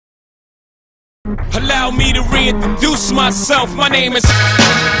Allow me to reintroduce myself. My name is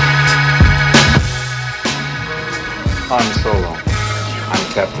Han Solo. I'm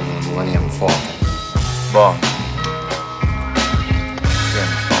Captain of the Millennium Falcon. Bond.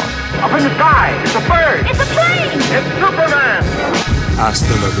 James Bond. Up in the sky! It's a bird! It's a plane! It's Superman!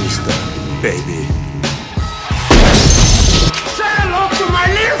 Hasta la vista, baby. Say hello to my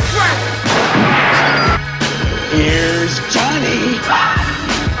little friend! Here's Johnny.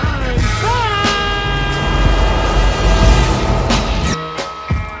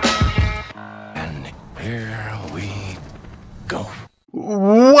 And here we go.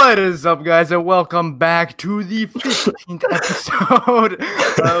 What is up, guys, and welcome back to the 15th episode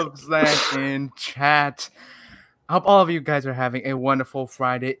of Snack and Chat. I hope all of you guys are having a wonderful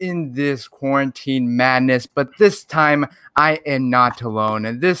Friday in this quarantine madness, but this time I am not alone,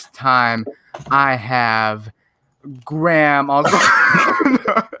 and this time I have Graham also. Well,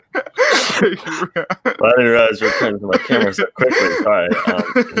 I didn't realize you were turning to my camera so quickly. Sorry.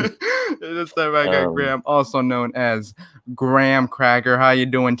 This time I got Graham, also known as Graham Cracker. How you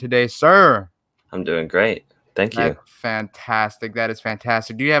doing today, sir? I'm doing great. Thank you. That's fantastic. That is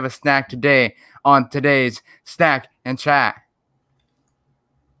fantastic. Do you have a snack today on today's Snack and Chat?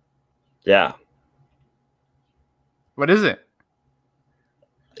 Yeah. What is it?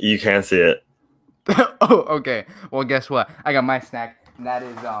 You can't see it. Oh, okay. Well, guess what? I got my snack, and that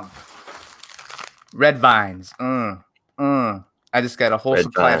is red vines. I just got a whole Red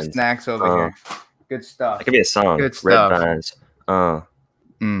supply of Vines. snacks over here. Good stuff. That could be a song. Good Red stuff. vines.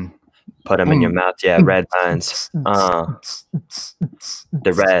 Mm. Put them in your mouth. Yeah, red vines. The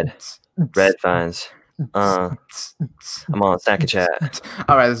red vines. I'm on Snack and Chat.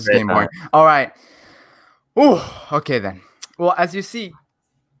 All right, this is Red getting boring. All right. Ooh, okay then. Well, as you see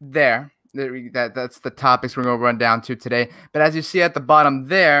that's the topics we're going to run down to today. But as you see at the bottom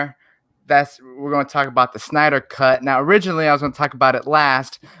there, we're going to talk about the Snyder Cut. Now, originally I was going to talk about it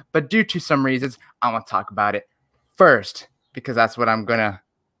last, but due to some reasons, I want to talk about it first because that's what I'm going to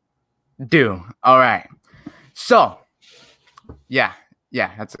do. All right. So, yeah,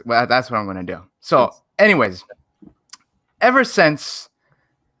 that's what I'm going to do. So, anyways, ever since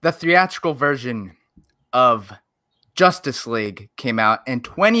the theatrical version of Justice League came out in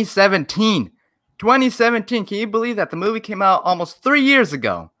 2017. Can you believe that? The movie came out almost 3 years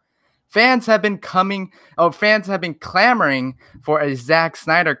ago. Fans have been clamoring for a Zack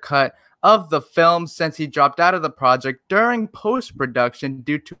Snyder cut of the film since he dropped out of the project during post-production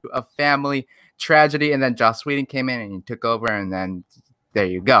due to a family tragedy. And then Joss Whedon came in and he took over, and then there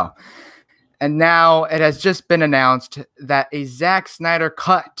you go. And now it has just been announced that a Zack Snyder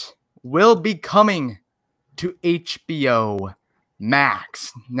cut will be coming to HBO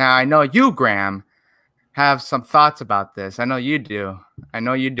Max. Now, I know you, Graham, have some thoughts about this. I know you do. I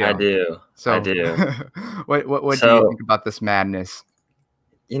do. So, I do. what do you think about this madness?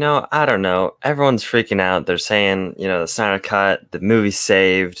 You know, I don't know. Everyone's freaking out. They're saying, the Snyder Cut, the movie's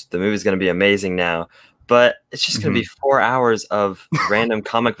saved. The movie's going to be amazing now. But it's just going to be 4 hours of random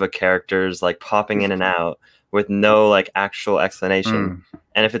comic book characters like popping in and out with no like actual explanation.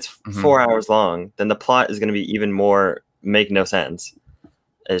 And if it's 4 hours long, then the plot is going to be even more make no sense.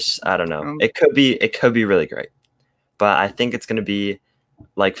 I don't know. It could be really great, but I think it's going to be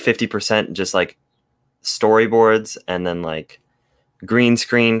like 50% just like storyboards and then like green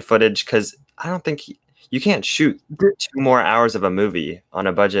screen footage. Cause I don't think you can't shoot 2 more hours of a movie on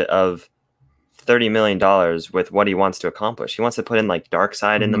a budget of $30 million with what he wants to accomplish. He wants to put in like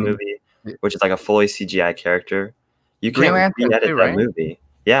Darkseid in the movie, which is like a fully CGI character. You can't re-edit that movie.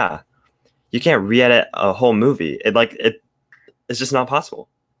 Yeah. You can't re-edit a whole movie. It's just not possible.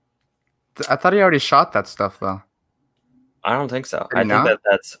 I thought he already shot that stuff though. I don't think so. I think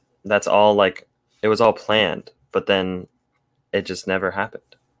that's all like it was all planned, but then it just never happened.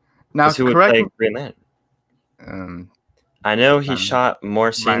 Now, who would play Green Lantern? I know he shot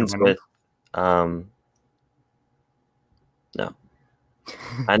more scenes with no.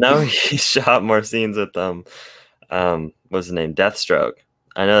 I know he shot more scenes with what's his name? Deathstroke.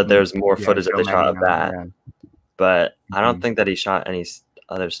 I know that there's more footage that they shot of that. But I don't think that he shot any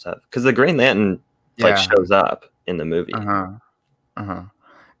other stuff because the Green Lantern shows up in the movie.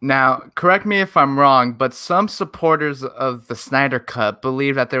 Now, correct me if I'm wrong, but some supporters of the Snyder Cut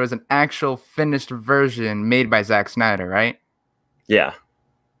believe that there was an actual finished version made by Zack Snyder, right? Yeah,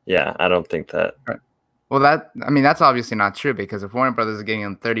 I don't think that. Right. Well, that's obviously not true because if Warner Brothers is getting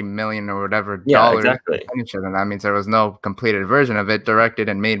him $30 million or whatever dollars, exactly. Then that means there was no completed version of it directed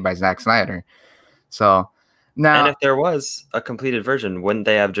and made by Zack Snyder. So. Now, and if there was a completed version, wouldn't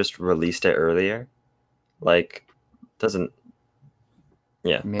they have just released it earlier? Like, doesn't...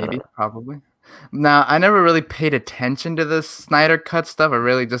 Yeah. Maybe, probably. Now, I never really paid attention to the Snyder Cut stuff. I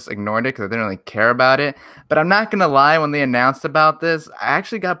really just ignored it because I didn't really care about it. But I'm not going to lie, when they announced about this, I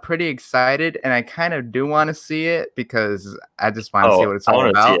actually got pretty excited, and I kind of do want to see it because I just want to see what it's all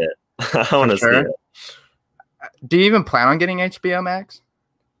about. See it. I want to see it. Do you even plan on getting HBO Max?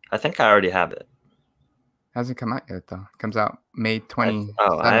 I think I already have it. Hasn't come out yet, though. It comes out May 20.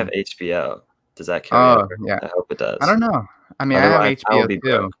 I have HBO. Does that carry over? Yeah. I hope it does. I don't know. I mean, I have HBO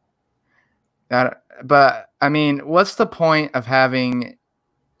too. But I mean, what's the point of having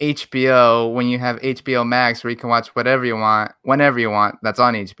HBO when you have HBO Max where you can watch whatever you want, whenever you want? That's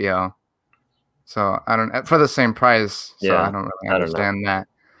on HBO. So I don't for the same price. So I don't really understand that.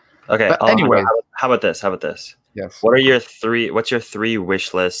 Okay. But anyway, how about this? How about this? Yes. What's your three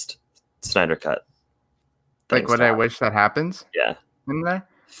wish list Snyder Cut? Like what I wish that happens? Yeah. In there?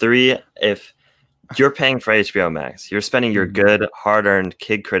 3, if you're paying for HBO Max, you're spending your good, hard-earned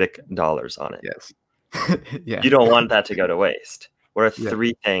Kid Critic dollars on it. Yes. Yeah. You don't want that to go to waste. What are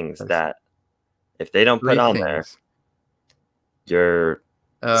 3 things that, if they don't put on there, you're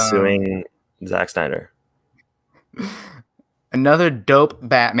suing Zack Snyder? Another dope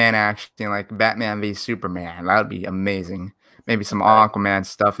Batman action, like Batman v Superman. That would be amazing. Maybe some Aquaman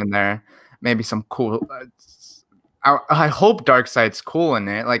stuff in there. Maybe some cool. I hope Darkseid's cool in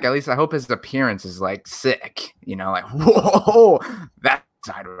it. Like, at least I hope his appearance is like sick. You know, like whoa, that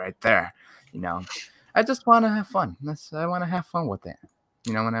side right there. You know, I just want to have fun. I want to have fun with it.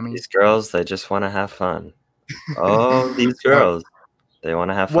 You know what I mean? These girls, they just want to have fun. Oh, these girls, they want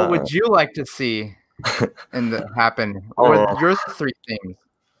to have fun. What would you like to see happen? Or your 3 things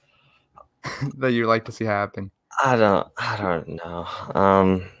that you like to see happen? I don't know.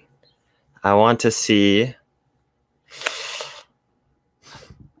 I want to see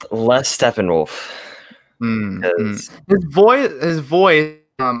less Steppenwolf. His voice.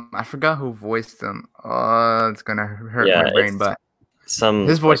 I forgot who voiced him. Oh, it's gonna hurt my brain. But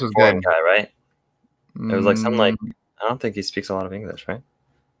his voice was good. Guy, right? It was like some I don't think he speaks a lot of English, right?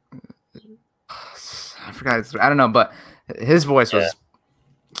 I forgot. I don't know, but his voice was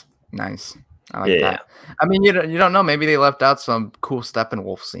nice. I like that. I mean, you don't know. Maybe they left out some cool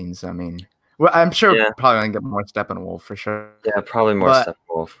Steppenwolf scenes. I mean, well, I'm sure we're probably gonna get more Steppenwolf for sure. Yeah, probably more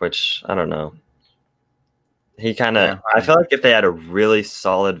Steppenwolf, which I don't know. He kind of. I feel like if they had a really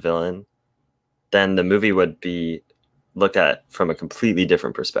solid villain, then the movie would be looked at from a completely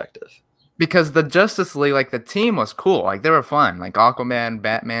different perspective. Because the Justice League, like the team, was cool. Like they were fun. Like Aquaman,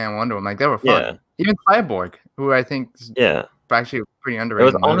 Batman, Wonder Woman, like they were fun. Yeah. Even Cyborg, who I think actually pretty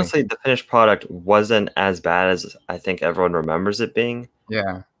underrated. It was honestly the finished product wasn't as bad as I think everyone remembers it being.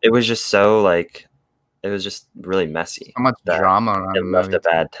 Yeah. It was just so like, it was just really messy. So much drama around it left a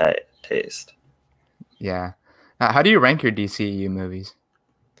bad taste. Yeah. How do you rank your DCEU movies?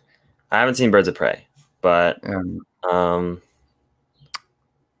 I haven't seen Birds of Prey, but oh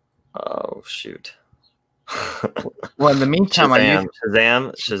shoot. Well, in the meantime,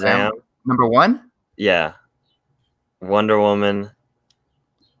 Shazam. Number 1? Yeah. Wonder Woman,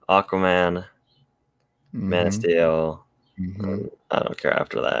 Aquaman, Man of Steel. I don't care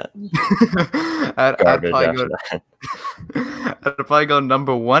after that. I'd probably go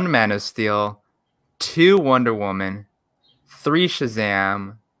number 1, Man of Steel, 2, Wonder Woman, 3,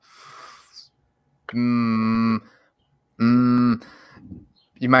 Shazam. You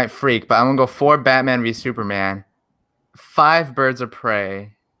might freak, but I'm gonna go 4, Batman v Superman, 5, Birds of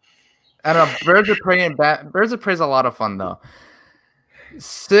Prey. I don't know. Birds of Prey is a lot of fun though.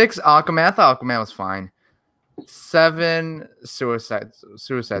 6, Aquaman. I thought Aquaman was fine. 7, Suicide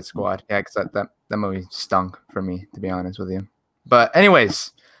Squad. Yeah, because that movie stunk for me, to be honest with you. But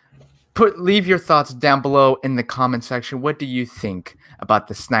anyways, leave your thoughts down below in the comment section. What do you think about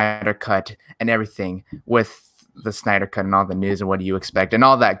the Snyder Cut and everything with the Snyder Cut and all the news, and what do you expect and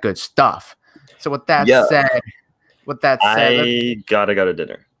all that good stuff? So with that said, I gotta go to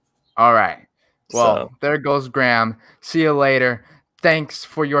dinner. All right. Well, there goes Graham. See you later. Thanks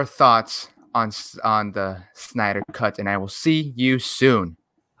for your thoughts on the Snyder Cut, and I will see you soon.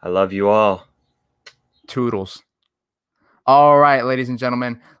 I love you all. Toodles. All right, ladies and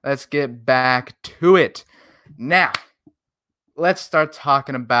gentlemen, let's get back to it. Now, let's start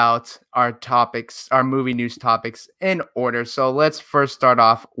talking about our topics, our movie news topics in order. So let's first start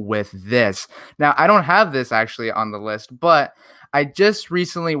off with this. Now, I don't have this actually on the list, but I just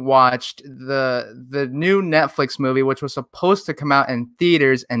recently watched the new Netflix movie, which was supposed to come out in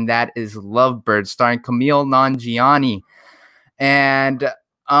theaters, and that is Lovebirds, starring Camille Nanjiani. And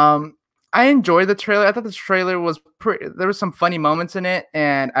I enjoyed the trailer. I thought the trailer was pretty. There was some funny moments in it,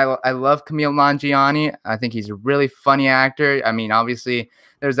 and I love Camille Nanjiani. I think he's a really funny actor. I mean, obviously,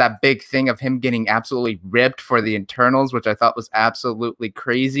 there's that big thing of him getting absolutely ripped for the internals, which I thought was absolutely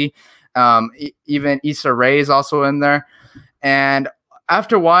crazy. Even Issa Rae is also in there, and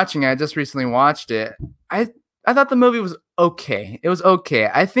after watching it, I just recently watched it. I thought the movie was okay. It was okay.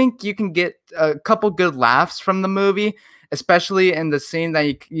 I think you can get a couple good laughs from the movie, especially in the scene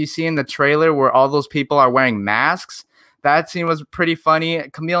that you see in the trailer where all those people are wearing masks. That scene was pretty funny.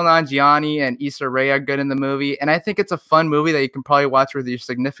 Camille Nanjiani and Issa Rae are good in the movie, and I think it's a fun movie that you can probably watch with your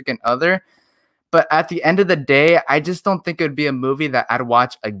significant other. But at the end of the day, I just don't think it would be a movie that I'd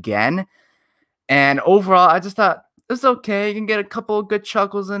watch again. And overall, I just thought it's okay. You can get a couple of good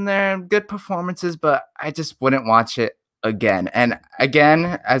chuckles in there, good performances, but I just wouldn't watch it again. And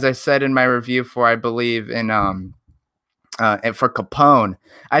again, as I said in my review for, I believe in and for Capone,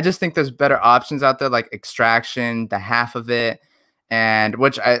 I just think there's better options out there like Extraction, the half of it, and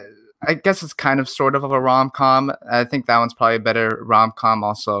which I guess it's kind of sort of a rom-com. I think that one's probably a better rom-com,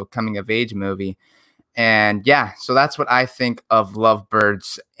 also coming of age movie. And yeah, so that's what I think of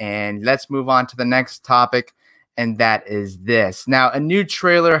Lovebirds. And let's move on to the next topic, and that is this. Now, a new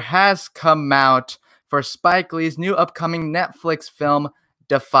trailer has come out for Spike Lee's new upcoming Netflix film,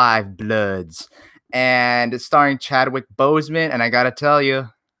 The Five Bloods. And it's starring Chadwick Boseman. And I gotta tell you,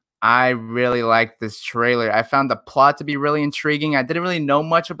 I really like this trailer. I found the plot to be really intriguing. I didn't really know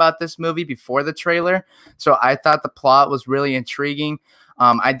much about this movie before the trailer, so I thought the plot was really intriguing.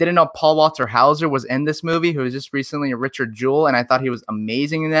 I didn't know Paul Walter Hauser was in this movie, who was just recently in Richard Jewell, and I thought he was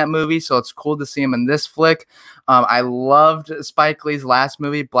amazing in that movie, so it's cool to see him in this flick. I loved Spike Lee's last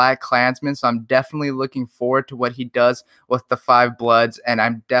movie, Black Klansman, so I'm definitely looking forward to what he does with The Five Bloods, and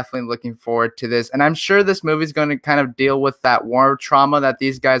I'm definitely looking forward to this. And I'm sure this movie is going to kind of deal with that war trauma that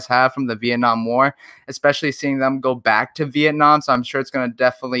these guys have from the Vietnam War, especially seeing them go back to Vietnam, so I'm sure it's going to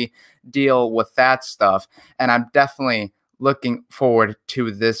definitely deal with that stuff, and I'm definitely looking forward to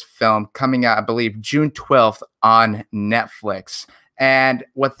this film coming out, I believe, June 12th on Netflix. And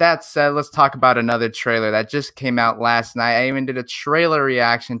with that said, let's talk about another trailer that just came out last night. I even did a trailer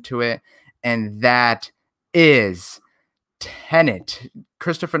reaction to it, and that is Tenet,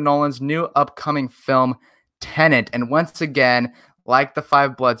 Christopher Nolan's new upcoming film, Tenet. And once again, like the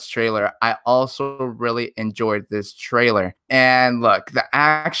Five Bloods trailer, I also really enjoyed this trailer. And look, the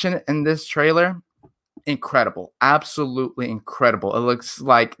action in this trailer, incredible, absolutely incredible. It looks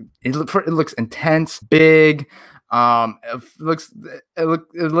like it looks intense, big. It looks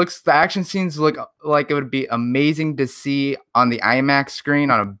the action scenes look like it would be amazing to see on the IMAX screen,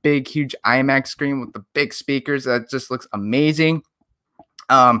 on a big, huge IMAX screen with the big speakers. That just looks amazing.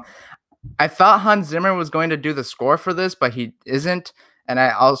 I thought Hans Zimmer was going to do the score for this, but he isn't. And I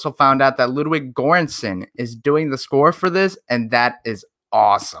also found out that Ludwig Göransson is doing the score for this, and that is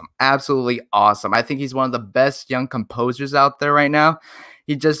awesome. Absolutely awesome. I think he's one of the best young composers out there right now.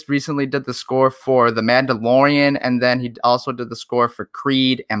 He just recently did the score for The Mandalorian, and then he also did the score for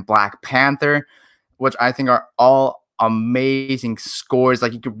Creed and Black Panther, which I think are all amazing scores.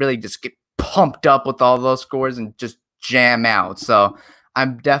 Like, you could really just get pumped up with all those scores and just jam out. So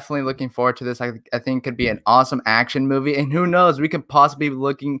I'm definitely looking forward to this. I think it could be an awesome action movie, and who knows, we could possibly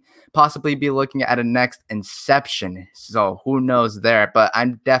be looking at a next Inception. So who knows there? But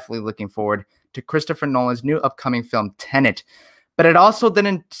I'm definitely looking forward to Christopher Nolan's new upcoming film, Tenet. But it also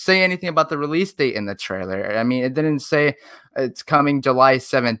didn't say anything about the release date in the trailer. I mean, it didn't say it's coming July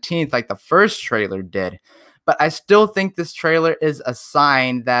 17th like the first trailer did. But I still think this trailer is a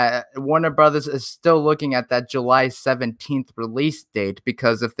sign that Warner Brothers is still looking at that July 17th release date,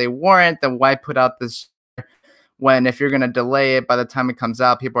 because if they weren't, then why put out this when, if you're going to delay it, by the time it comes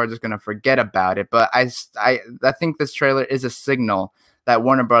out, people are just going to forget about it. But I think this trailer is a signal that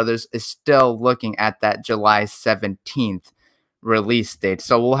Warner Brothers is still looking at that July 17th release date.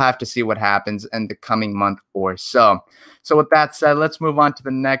 So we'll have to see what happens in the coming month or so. So with that said, let's move on to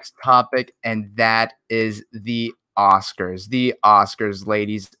the next topic, and that is the Oscars. The Oscars,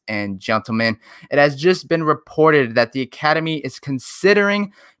 ladies and gentlemen. It has just been reported that the Academy is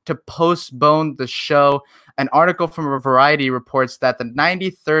considering to postpone the show. An article from Variety reports that the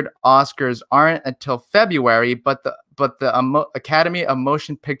 93rd Oscars aren't until February, but the Academy of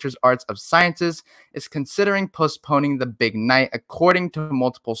Motion Pictures Arts of Sciences is considering postponing the big night, according to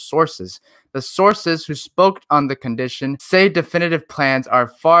multiple sources. The sources who spoke on the condition say definitive plans are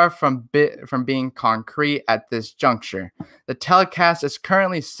far from being concrete at this juncture. The telecast is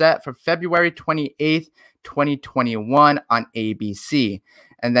currently set for February 28th 2021 on ABC.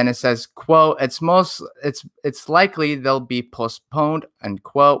 And then it says, quote, it's likely they'll be postponed,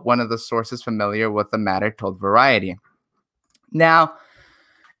 unquote, one of the sources familiar with the matter told Variety. Now,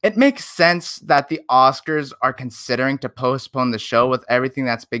 it makes sense that the Oscars are considering to postpone the show with everything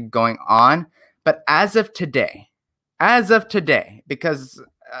that's been going on. But as of today, because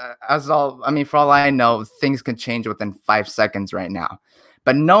for all I know, things can change within 5 seconds right now.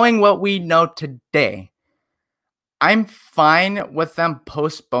 But knowing what we know today, I'm fine with them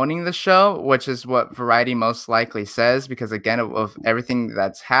postponing the show, which is what Variety most likely says, because again, of everything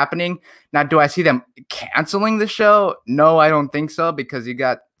that's happening. Now, do I see them canceling the show? No, I don't think so, because you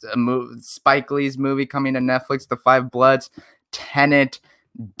got Spike Lee's movie coming to Netflix, The Five Bloods, Tenet,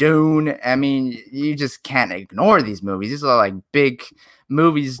 Dune. I mean, you just can't ignore these movies. These are like big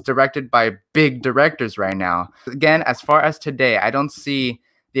movies directed by big directors right now. Again, as far as today, I don't see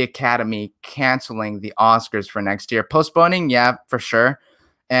the Academy canceling the Oscars for next year. Postponing, yeah, for sure.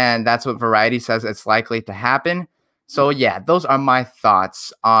 And that's what Variety says it's likely to happen. So yeah, those are my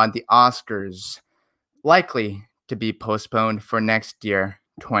thoughts on the Oscars likely to be postponed for next year,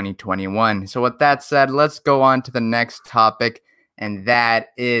 2021. So with that said, let's go on to the next topic, and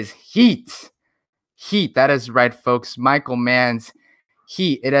that is Heat. Heat, that is right, folks. Michael Mann's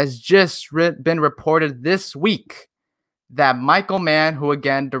Heat. It has just been reported this week that Michael Mann, who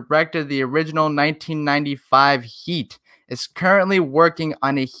again directed the original 1995 Heat, is currently working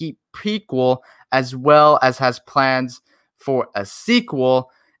on a Heat prequel, as well as has plans for a sequel.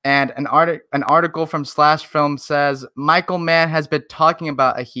 And an article from Slash Film says Michael Mann has been talking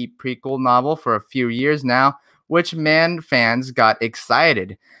about a Heat prequel novel for a few years now, which Mann fans got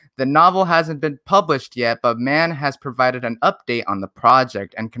excited. The novel hasn't been published yet, but Mann has provided an update on the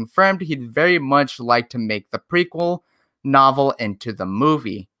project and confirmed he'd very much like to make the prequel novel into the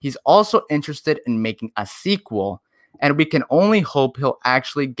movie. He's also interested in making a sequel, and we can only hope he'll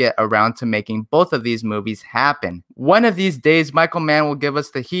actually get around to making both of these movies happen. One of these days, Michael Mann will give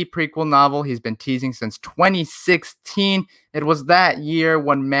us the Heat prequel novel he's been teasing since 2016. It was that year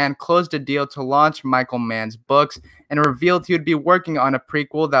when Mann closed a deal to launch Michael Mann's books and revealed he would be working on a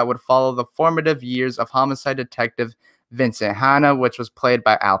prequel that would follow the formative years of homicide detective Vincent Hanna, which was played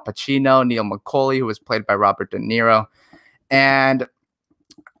by Al Pacino, Neil McCauley, who was played by Robert De Niro. And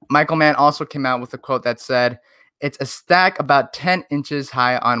Michael Mann also came out with a quote that said, "It's a stack about 10 inches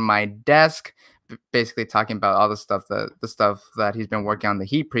high on my desk," basically talking about all the stuff that he's been working on the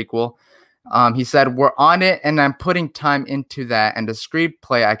Heat prequel. He said, "We're on it, and I'm putting time into that, and the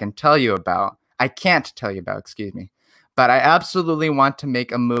screenplay I can't tell you about, excuse me. But I absolutely want to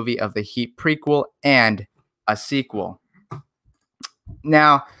make a movie of the Heat prequel and a sequel."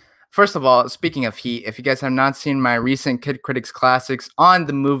 Now, first of all, speaking of Heat, if you guys have not seen my recent Kid Critics Classics on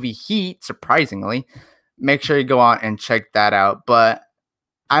the movie Heat, surprisingly, make sure you go out and check that out. But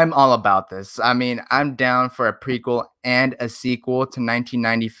I'm all about this. I mean, I'm down for a prequel and a sequel to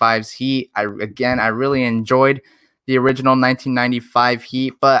 1995's Heat. I really enjoyed the original 1995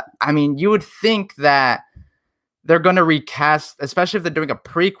 Heat. But, I mean, you would think that they're going to recast, especially if they're doing a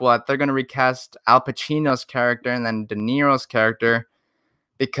prequel, that they're going to recast Al Pacino's character and then De Niro's character,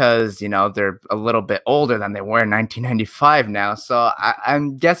 because, you know, they're a little bit older than they were in 1995 now. So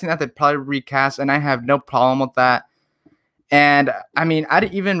I'm guessing that they'd probably recast, and I have no problem with that. And, I mean,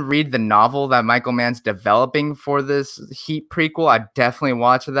 I'd even read the novel that Michael Mann's developing for this Heat prequel. I'd definitely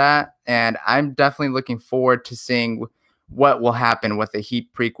watch that, and I'm definitely looking forward to seeing what will happen with a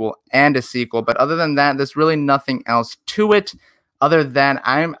Heat prequel and a sequel. But other than that, there's really nothing else to it, other than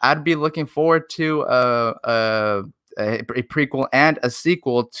I'd be looking forward to a prequel and a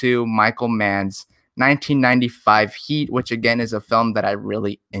sequel to Michael Mann's 1995 Heat, which again is a film that I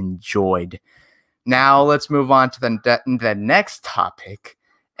really enjoyed. Now let's move on to the next topic,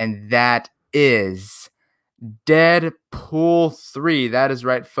 and that is Deadpool 3. That is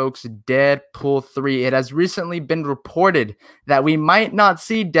right, folks, Deadpool 3. It has recently been reported that we might not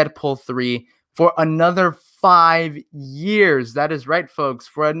see Deadpool 3 for another 5 years. That is right, folks,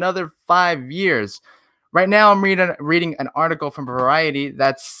 for another 5 years. Right now, I'm reading an article from Variety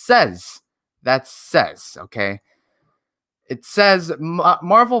that says, okay, it says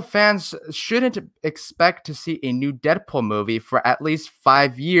Marvel fans shouldn't expect to see a new Deadpool movie for at least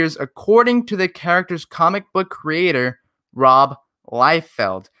 5 years, according to the character's comic book creator, Rob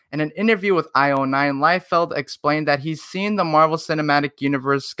Liefeld. In an interview with IO9, Liefeld explained that he's seen the Marvel Cinematic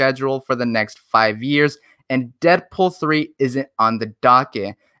Universe schedule for the next 5 years, and Deadpool 3 isn't on the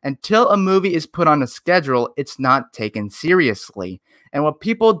docket. Until a movie is put on a schedule, it's not taken seriously. And what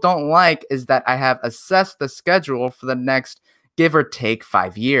people don't like is that I have assessed the schedule for the next give or take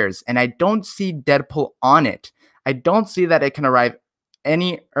 5 years, and I don't see Deadpool on it. I don't see that it can arrive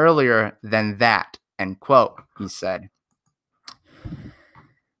any earlier than that, end quote, he said.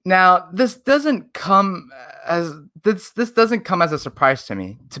 Now, this doesn't come as a surprise to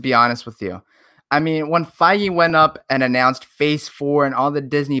me, to be honest with you. I mean, when Feige went up and announced Phase 4 and all the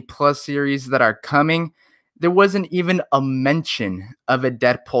Disney Plus series that are coming, there wasn't even a mention of a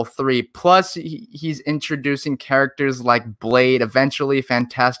Deadpool 3. Plus, he's introducing characters like Blade, eventually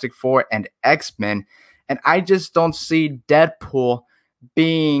Fantastic Four, and X-Men. And I just don't see Deadpool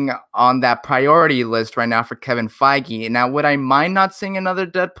being on that priority list right now for Kevin Feige. Now, would I mind not seeing another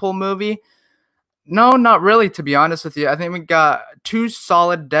Deadpool movie? No, not really, to be honest with you. I think we got 2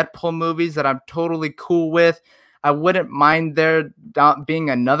 solid Deadpool movies that I'm totally cool with. I wouldn't mind there not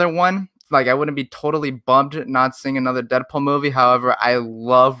being another one. Like, I wouldn't be totally bummed not seeing another Deadpool movie. However, I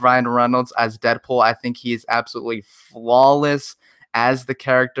love Ryan Reynolds as Deadpool. I think he is absolutely flawless as the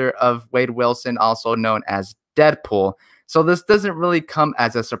character of Wade Wilson, also known as Deadpool. So this doesn't really come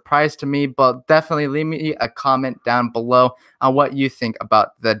as a surprise to me, but definitely leave me a comment down below on what you think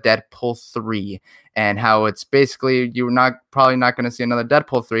about the Deadpool 3 and how it's basically you're probably not going to see another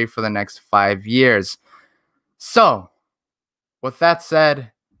Deadpool 3 for the next 5 years. So, with that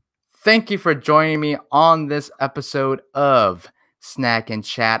said, thank you for joining me on this episode of Snack and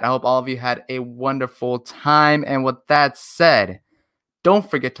Chat. I hope all of you had a wonderful time. And with that said, don't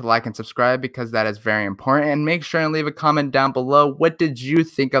forget to like and subscribe because that is very important. And make sure and leave a comment down below. What did you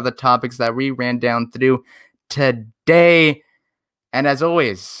think of the topics that we ran down through today? And as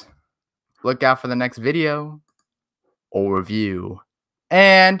always, look out for the next video or review.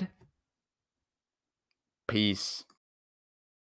 And peace.